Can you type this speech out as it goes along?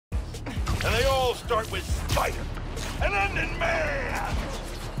start with Spider and end in Man.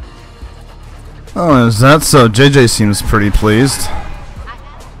 Oh, is that so? JJ seems pretty pleased.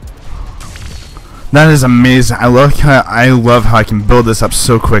 That is amazing. I love how I can build this up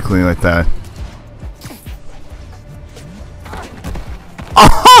so quickly like that.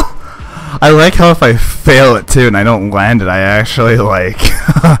 Oh! I like how if I fail it too and I don't land it, I actually like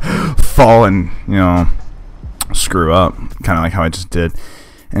fall and, you know, screw up. Kind of like how I just did.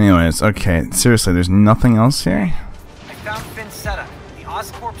 Anyways, okay, seriously, there's nothing else here? I found Finn's setup, the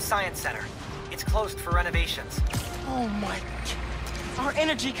Oscorp Science Center. It's closed for renovations. Oh my... Our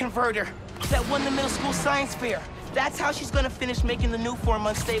energy converter that won the middle school science fair. That's how she's gonna finish making the new form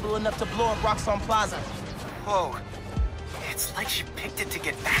unstable enough to blow up Roxxon Plaza. Whoa. It's like she picked it to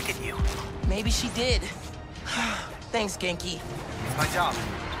get back at you. Maybe she did. Thanks, Genki. It's my job.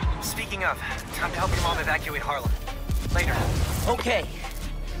 Speaking of, time to help your mom evacuate Harlem. Later. Okay.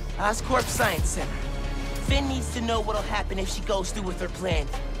 Oscorp Science Center. Finn needs to know what'll happen if she goes through with her plan.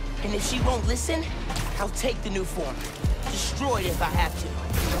 And if she won't listen, I'll take the new form. Destroy it if I have to.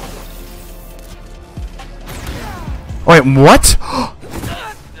 Wait, what?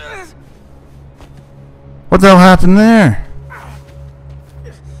 What the hell happened there?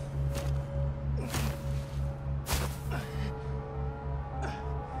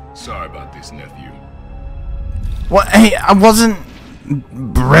 Sorry about this, nephew. What? Hey, I wasn't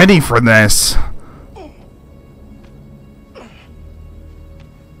ready for this.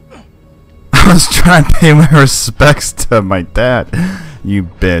 I was trying to pay my respects to my dad. You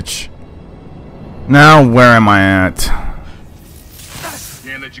bitch. Now where am I at?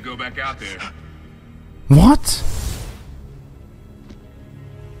 Can't let you go back out there. What?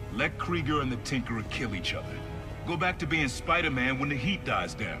 Let Krieger and the Tinkerer kill each other. Go back to being Spider-Man when the heat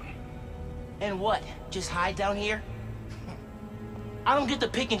dies down. And what? Just hide down here? I don't get to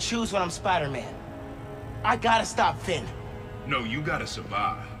pick and choose when I'm Spider-Man. I gotta stop Finn. No, you gotta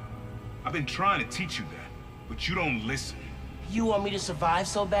survive. I've been trying to teach you that, but you don't listen. You want me to survive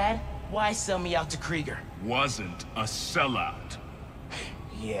so bad? Why sell me out to Krieger? Wasn't a sellout.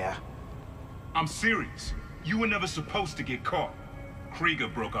 Yeah. I'm serious. You were never supposed to get caught. Krieger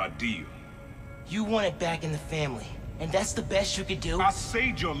broke our deal. You want it back in the family, and that's the best you could do? I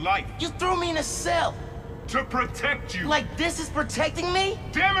saved your life. You threw me in a cell! To protect you. Like this is protecting me?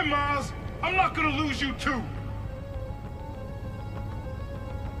 Damn it, Miles! I'm not gonna lose you too!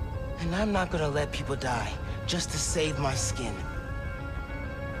 And I'm not gonna let people die just to save my skin.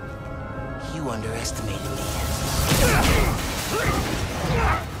 You underestimated me.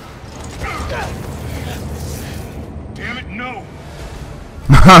 Damn it, no!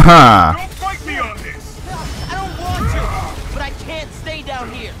 Haha. Don't fight me on this! I don't want to, but I can't stay down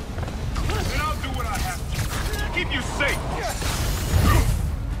here. Then I'll do what I have to. Keep you safe!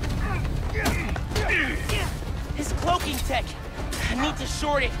 His cloaking tech. I need to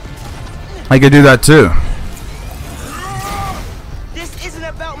short it. I could do that too. This isn't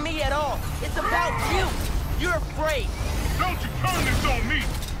about me at all. It's about you. You're afraid. Don't you turn this on me!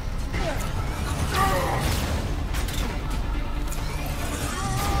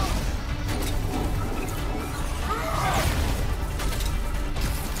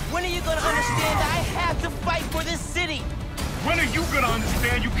 When are you gonna understand I have to fight for this city? When are you gonna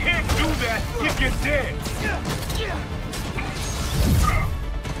understand you can't do that if you're dead?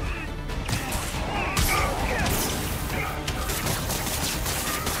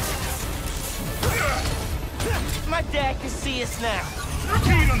 My dad can see us now. You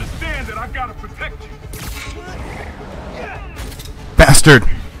can't understand that I gotta protect you. Bastard.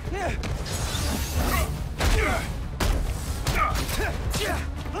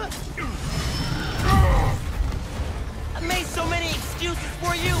 I made so many excuses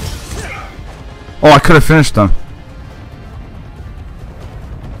for you. Oh, I could have finished them.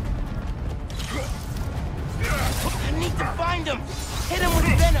 I need to find him. Hit him with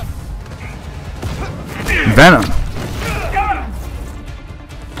venom. Venom.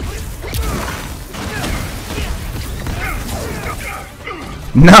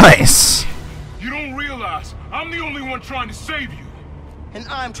 Nice. You don't realize I'm the only one trying to save you. And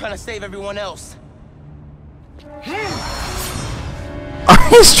I'm trying to save everyone else.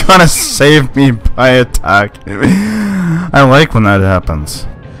 He's trying to save me by attacking me. I like when that happens.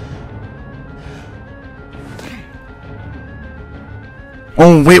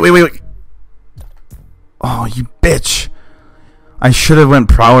 Oh, wait. Oh, you bitch. I should have went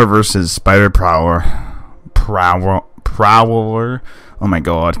Prowler versus Spider-Prowler. Prowler. Oh my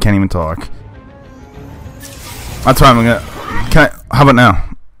god, can't even talk. That's why I'm gonna... How about now?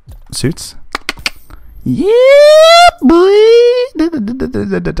 Suits? Yeah, boy.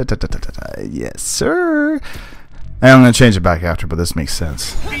 Yes, sir. And I'm gonna change it back after, but this makes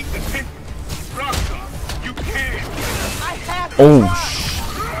sense. Oh shit.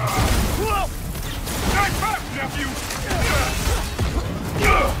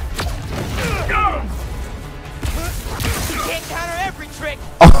 You can't counter every trick.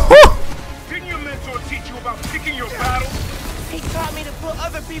 Didn't your mentor teach you about picking your battles? He taught me to put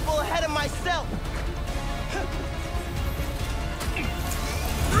other people ahead of myself.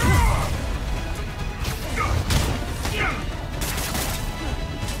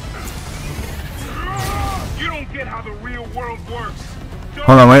 You don't get how the real world works.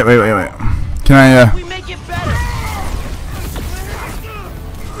 Hold on, wait. Can I, We make it better.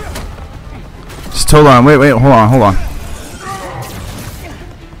 just hold on, wait, hold on.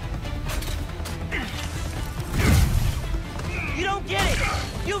 You don't get it.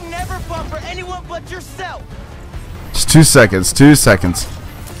 You never buffer anyone but yourself. Just 2 seconds,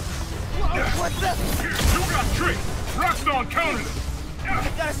 What's up? You got tricked. Rockstar counted it.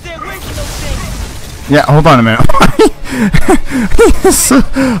 You gotta stay away from those things. Yeah, hold on a minute.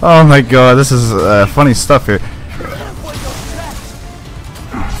 Oh my god, this is funny stuff here.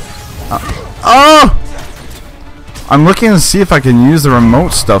 Oh! I'm looking to see if I can use the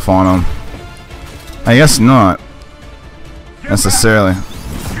remote stuff on him. I guess not. Necessarily.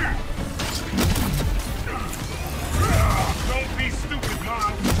 Don't be stupid,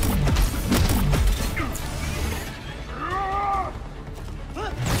 Mom.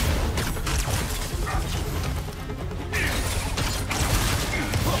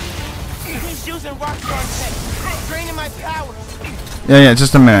 He's using Rockstar tech, draining my powers. Yeah,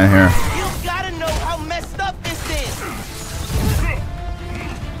 just a minute here. You gotta know how messed up this is.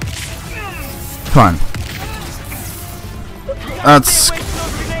 Come on. That's Stay away from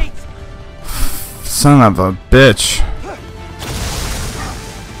those grenades. son of a bitch.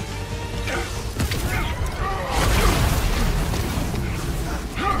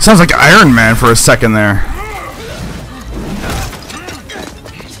 Sounds like Iron Man for a second there.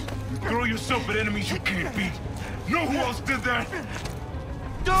 Throw yourself at enemies you can't beat. Know who else did that?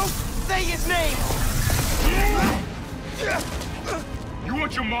 Don't say his name. You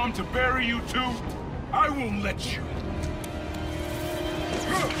want your mom to bury you too? I won't let you.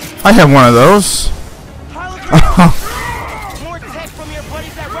 I have one of those. Hologram. More tech from your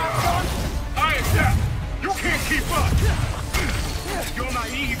buddies at Rockstar? I adapt. You can't keep up. You're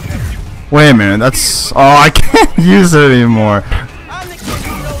naive, nephew. Wait a minute, that's... Oh, I can't use it anymore. I'm the kid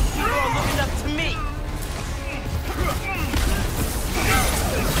who knows people are looking up to me.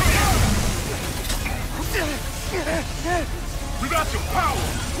 Without your power,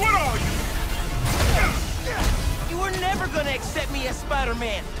 what are you? You were never gonna accept me as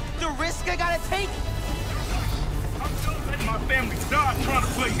Spider-Man. The risk I gotta take? I'm still letting my family die trying to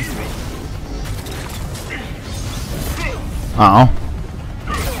play hero. Uh-oh.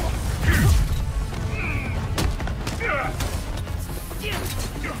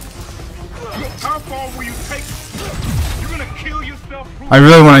 How far will you take it? You're gonna kill yourself? I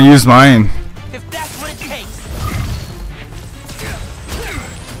really want to use mine. If that's what it takes.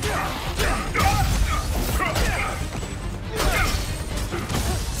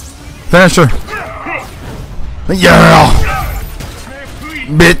 Finish her. Yeah! Man, please,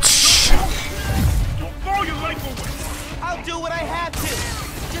 Bitch! don't throw your life away. I'll do what I have to.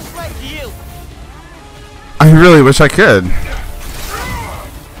 Just like you. I really wish I could.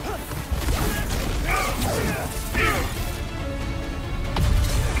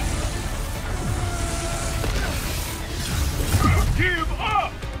 Give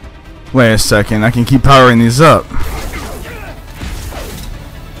up. Wait a second, I can keep powering these up.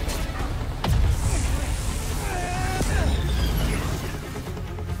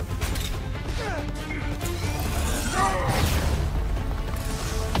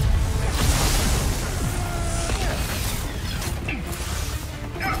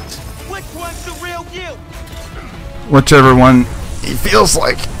 Which one's the real you? Whichever one he feels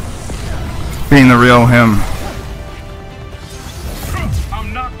like being the real him.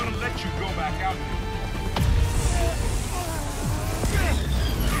 I'm not gonna let you go back out there.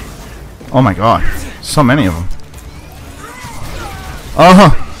 Oh my god, so many of them.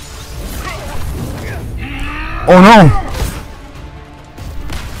 Oh no!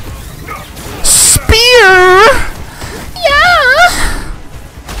 Spear! Yeah!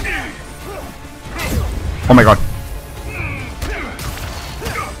 Oh my god.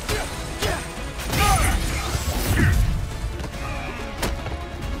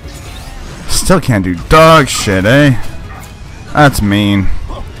 Still can't do dog shit, eh? That's mean.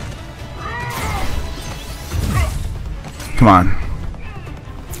 Come on.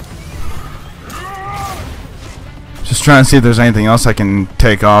 Just trying to see if there's anything else I can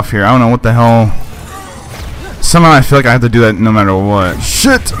take off here. I don't know what the hell. Somehow I feel like I have to do that no matter what.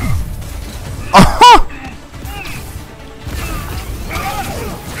 Shit! Oh!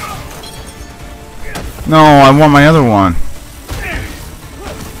 No, I want my other one.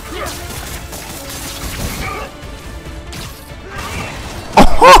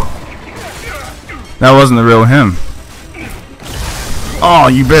 Oh! That wasn't the real him. Oh,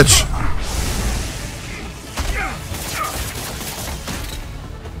 you bitch.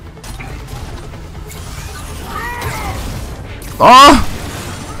 Oh!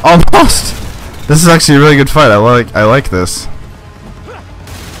 Almost! This is actually a really good fight. I like this.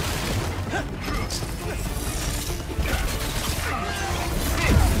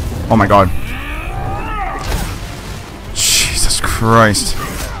 Oh my god. Jesus Christ.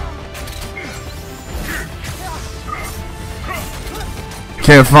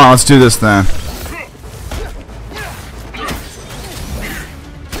 Okay, fine, let's do this then.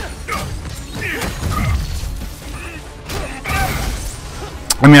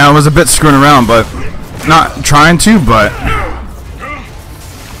 I mean, I was a bit screwing around, but not trying to, but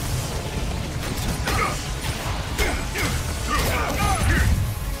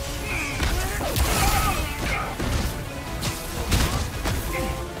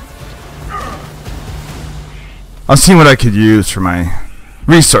I'll see what I could use for my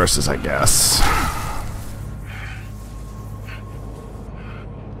resources, I guess.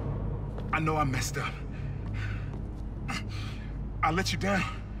 I know I messed up. I let you down.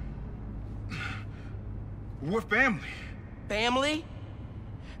 We're family. Family?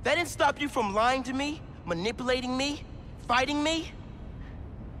 That didn't stop you from lying to me, manipulating me, fighting me?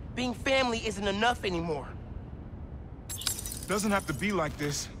 Being family isn't enough anymore. Doesn't have to be like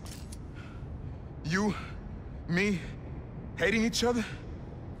this. You, me, hating each other?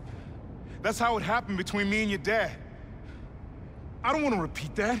 That's how it happened between me and your dad. I don't want to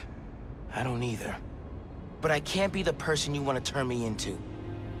repeat that. I don't either. But I can't be the person you want to turn me into.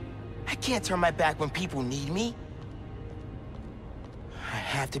 I can't turn my back when people need me. I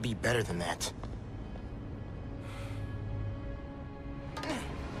have to be better than that.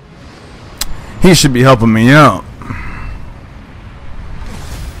 He should be helping me out.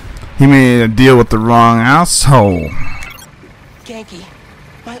 He made a deal with the wrong asshole. Genki,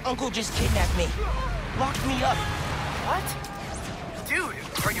 my uncle just kidnapped me. Locked me up. What? Dude,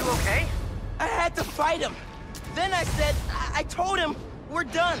 are you okay? I had to fight him. Then I said, I told him, we're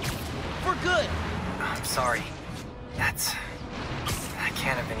done. We're good. I'm sorry. That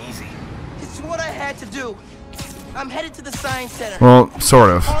can't have been easy. It's what I had to do. I'm headed to the Science Center. Well,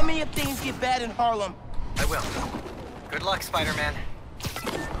 sort of. Call me if things get bad in Harlem. I will. Good luck, Spider-Man.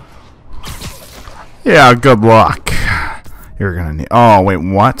 Yeah, good luck. You're gonna need. Oh, wait,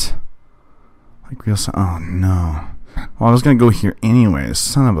 what? Like real. Oh, no. Well, I was gonna go here anyways.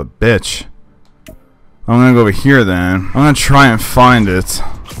 Son of a bitch. I'm gonna go over here then. I'm gonna try and find it.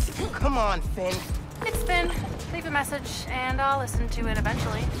 Come on, Finn. It's Finn. Leave a message, and I'll listen to it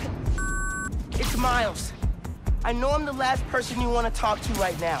eventually. It's Miles. I know I'm the last person you want to talk to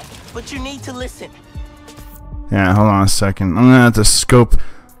right now, but you need to listen. Yeah, hold on a second. I'm gonna have to scope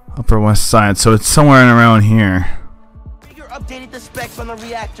Upper West Side, so it's somewhere in around here. Figure updated the specs on the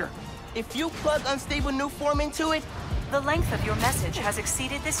reactor. If you plug unstable new form into it, The length of your message has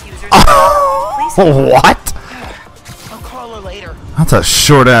exceeded this user's. What? I'll call her later. That's a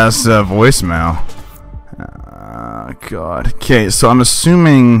short-ass voicemail. God. Okay, so I'm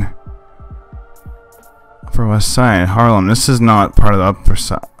assuming Upper West Side, Harlem. This is not part of the Upper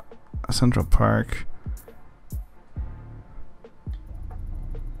Side. Central Park.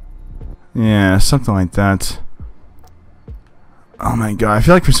 Yeah, something like that. Oh my god, I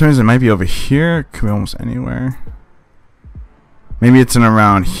feel like for some reason it might be over here. Could be almost anywhere. Maybe it's in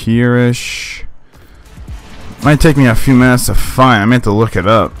around here-ish. Might take me a few minutes to find. I might have to look it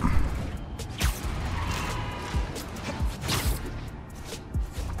up.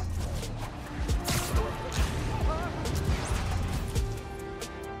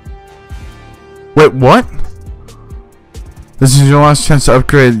 Wait, what? This is your last chance to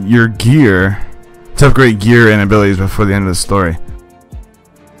upgrade your gear. To upgrade gear and abilities before the end of the story.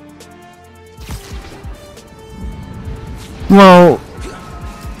 Well,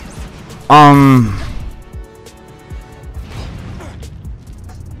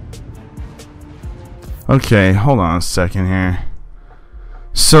 okay, hold on a second here.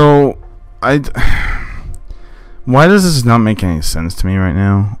 So, why does this not make any sense to me right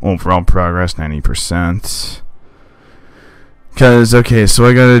now? Overall progress, 90%. Because, okay, so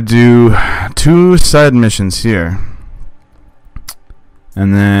I gotta do 2 side missions here.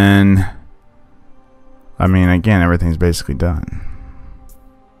 And then, I mean, again, everything's basically done.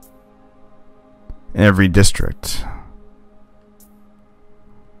 Every district.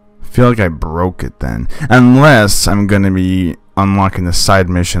 I feel like I broke it then. Unless I'm going to be unlocking the side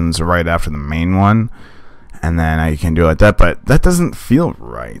missions right after the main one. And then I can do it like that. But that doesn't feel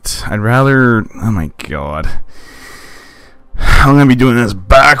right. I'd rather... Oh my god. I'm going to be doing this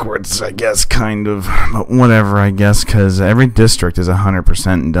backwards, I guess, kind of. But whatever, I guess, because every district is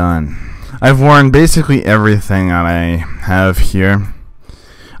 100% done. I've worn basically everything that I have here.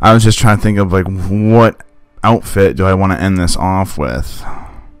 I was just trying to think of, like, what outfit do I want to end this off with.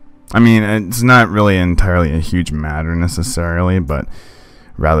 I mean, it's not really entirely a huge matter necessarily, but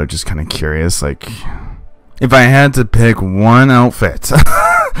rather just kind of curious. Like, if I had to pick one outfit,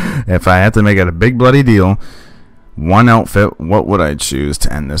 if I had to make it a big bloody deal, one outfit, what would I choose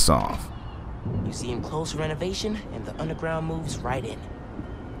to end this off? You see him close renovation, and the underground moves right in.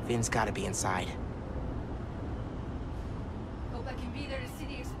 Finn's gotta be inside. Hope I can be there to see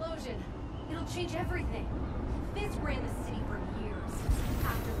the explosion. It'll change everything. Fizz ran the city for years.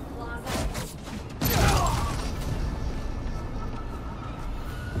 After the plaza.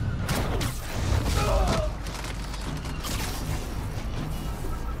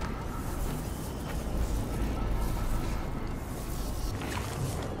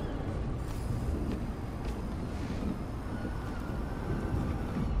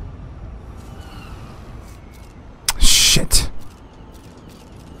 Shit.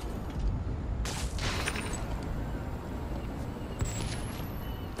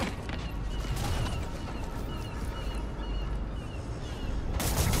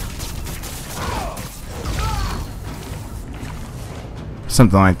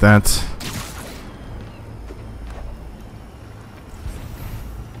 Something like that.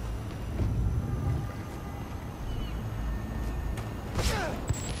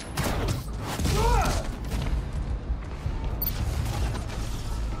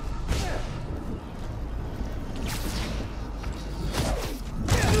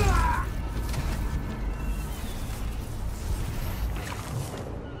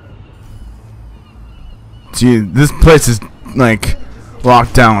 Gee, this place is like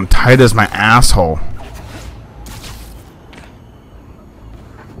locked down tight as my asshole.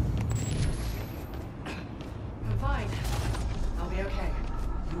 I'm fine. I'll be okay.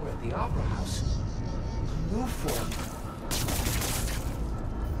 You were at the Opera House. New form.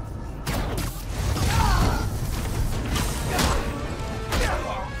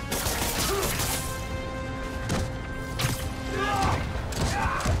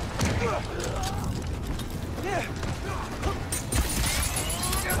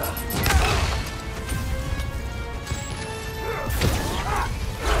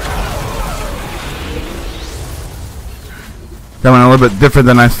 That went a little bit different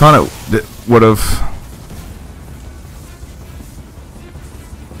than I thought it would have.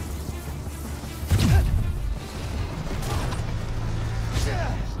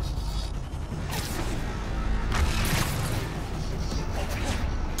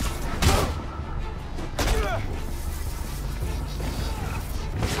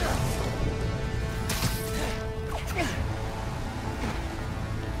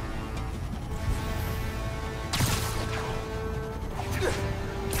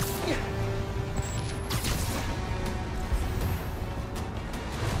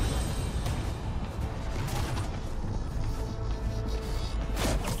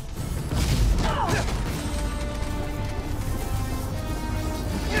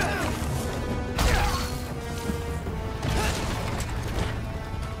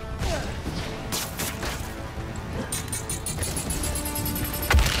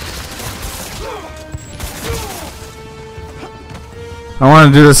 I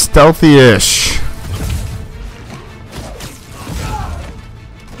want to do this stealthy-ish.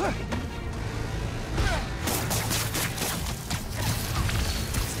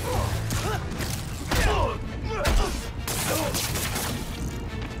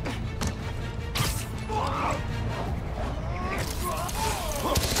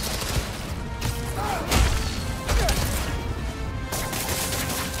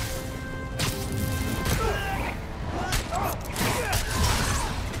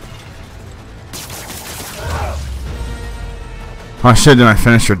 Oh shit, did I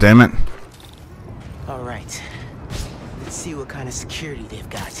finish her, damn it? Alright. Let's see what kind of security they've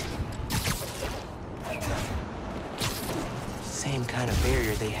got. Same kind of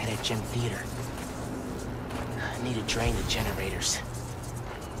barrier they had at Gym Theater. I need to drain the generators.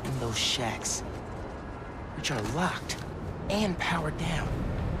 And those shacks. Which are locked and powered down.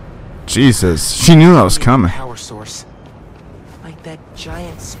 Jesus, she knew I was coming. Power source. Like that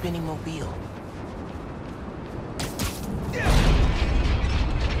giant spinning mobile.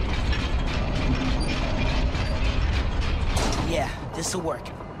 Yeah, this'll work.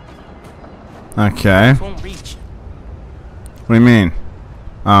 Okay. This won't reach. What do you mean?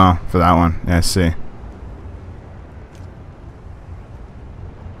 Oh, for that one. Yeah, I see.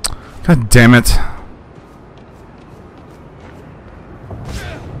 God damn it.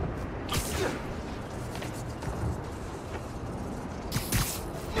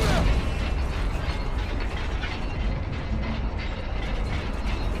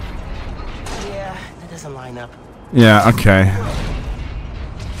 Yeah, that doesn't line up. Yeah, okay.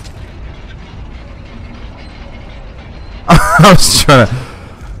 I was trying to...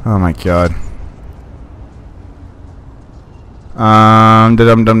 Oh my god.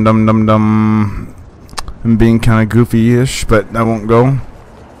 Dum. I'm being kind of goofy-ish, but that won't go.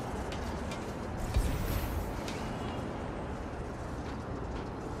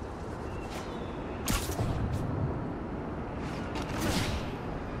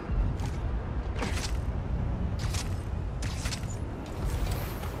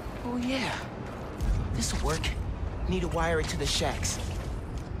 Oh yeah, this'll work. Need to wire it to the shacks.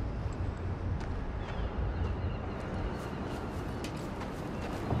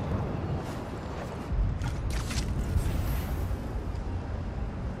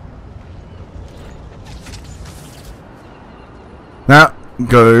 That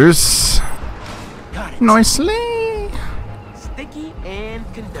goes Got it. nicely. Sticky and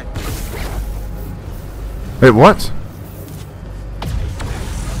conductive. Wait, what?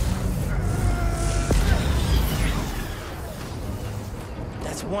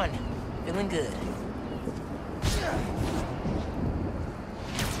 That's one. Feeling good.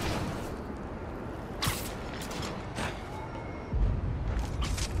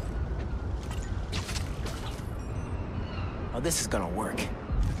 Oh, this is gonna work.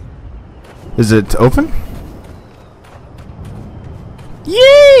 Is it open?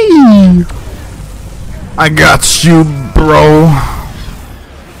 Yay! I got you, bro.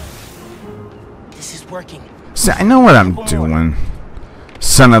 This is working. See, I know what I'm doing.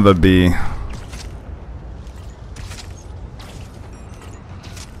 Son of a bee.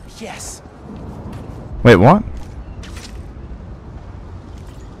 Yes. Wait, what?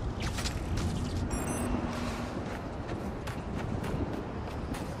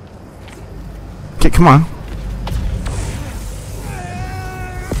 Okay, come on.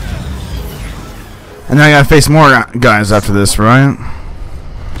 And then I gotta face more guys after this, right?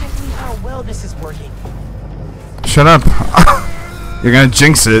 Can't believe how well this is working. Shut up. You're gonna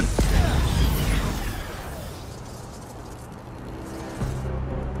jinx it.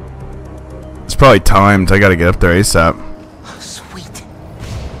 It's probably timed. I gotta get up there ASAP. Oh, sweet.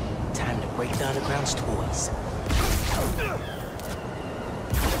 Time to break the underground's toys.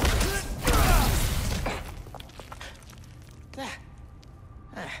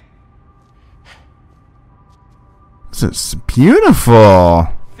 This is beautiful.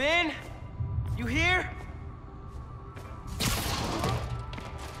 Finn, you here?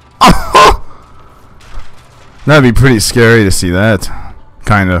 That'd be pretty scary to see that.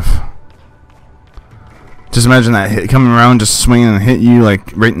 Kind of. Just imagine that hit coming around, just swinging and hit you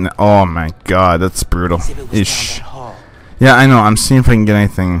like right in the... Oh my god, that's brutal. Ish. Yeah, I know. I'm seeing if I can get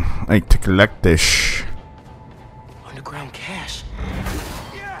anything like to collect this. Underground cache.